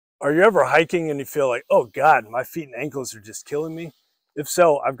Are you ever hiking and you feel like, oh God, my feet and ankles are just killing me? If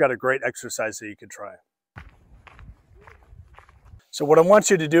so, I've got a great exercise that you can try. So what I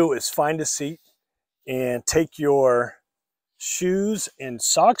want you to do is find a seat and take your shoes and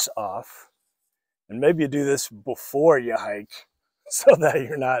socks off. And maybe you do this before you hike so that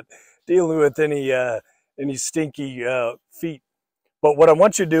you're not dealing with any stinky feet. But what I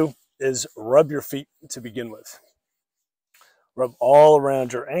want you to do is rub your feet to begin with. Rub all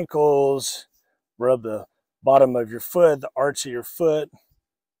around your ankles, rub the bottom of your foot, the arch of your foot,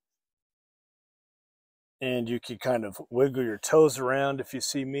 and you can kind of wiggle your toes around if you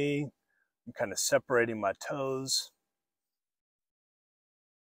see me. I'm kind of separating my toes.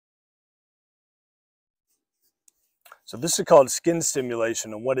 So this is called skin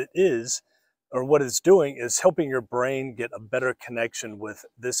stimulation, and what it is, or what it's doing, is helping your brain get a better connection with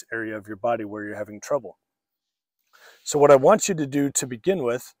this area of your body where you're having trouble. So what I want you to do to begin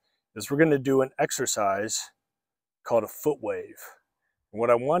with is we're going to do an exercise called a foot wave. And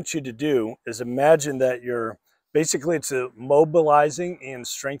what I want you to do is imagine that it's a mobilizing and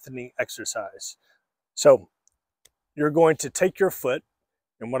strengthening exercise. So you're going to take your foot,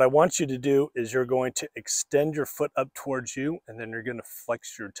 and what I want you to do is you're going to extend your foot up towards you, and then you're going to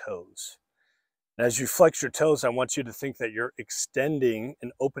flex your toes. And as you flex your toes, I want you to think that you're extending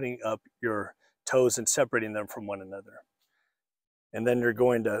and opening up your toes and separating them from one another. And then you're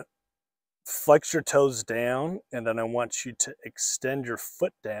going to flex your toes down, and then I want you to extend your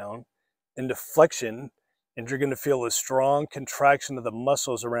foot down into flexion, and you're going to feel a strong contraction of the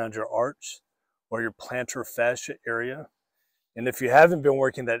muscles around your arch or your plantar fascia area. And if you haven't been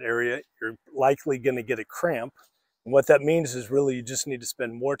working that area, you're likely going to get a cramp. And what that means is really you just need to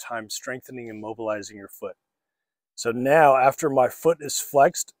spend more time strengthening and mobilizing your foot. So now, after my foot is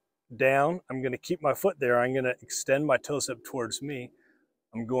flexed down, I'm going to keep my foot there. I'm going to extend my toes up towards me.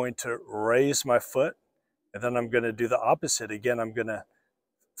 I'm going to raise my foot, and then I'm going to do the opposite. Again, I'm going to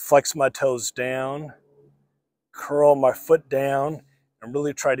flex my toes down, curl my foot down, and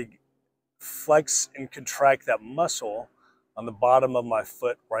really try to flex and contract that muscle on the bottom of my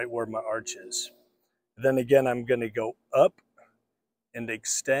foot, right where my arch is. Then again, I'm going to go up and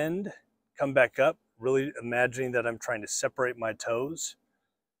extend, come back up, really imagining that I'm trying to separate my toes.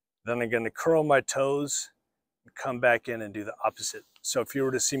 Then I'm going to curl my toes and come back in and do the opposite. So if you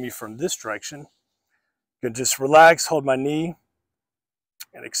were to see me from this direction, you can just relax, hold my knee,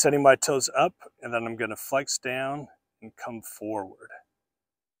 and extending my toes up, and then I'm going to flex down and come forward.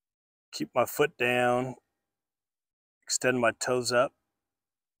 Keep my foot down, extend my toes up,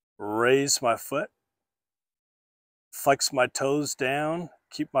 raise my foot, flex my toes down,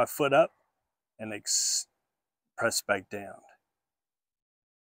 keep my foot up, and press back down.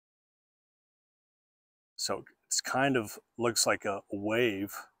 So it's kind of looks like a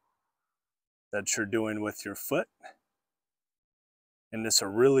wave that you're doing with your foot. And it's a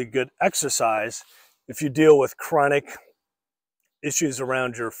really good exercise if you deal with chronic issues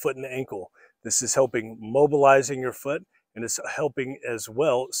around your foot and ankle. This is helping mobilizing your foot, and it's helping as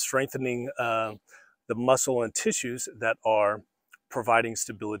well strengthening the muscle and tissues that are providing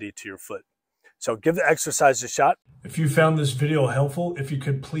stability to your foot. So give the exercise a shot. If you found this video helpful, if you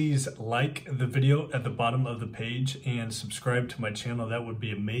could please like the video at the bottom of the page and subscribe to my channel, that would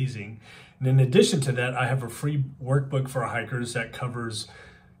be amazing. And in addition to that, I have a free workbook for hikers that covers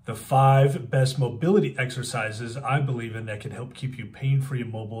the 5 best mobility exercises I believe in that can help keep you pain-free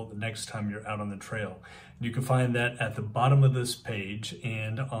and mobile the next time you're out on the trail. And you can find that at the bottom of this page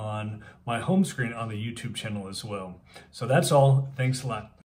and on my home screen on the YouTube channel as well. So that's all. Thanks a lot.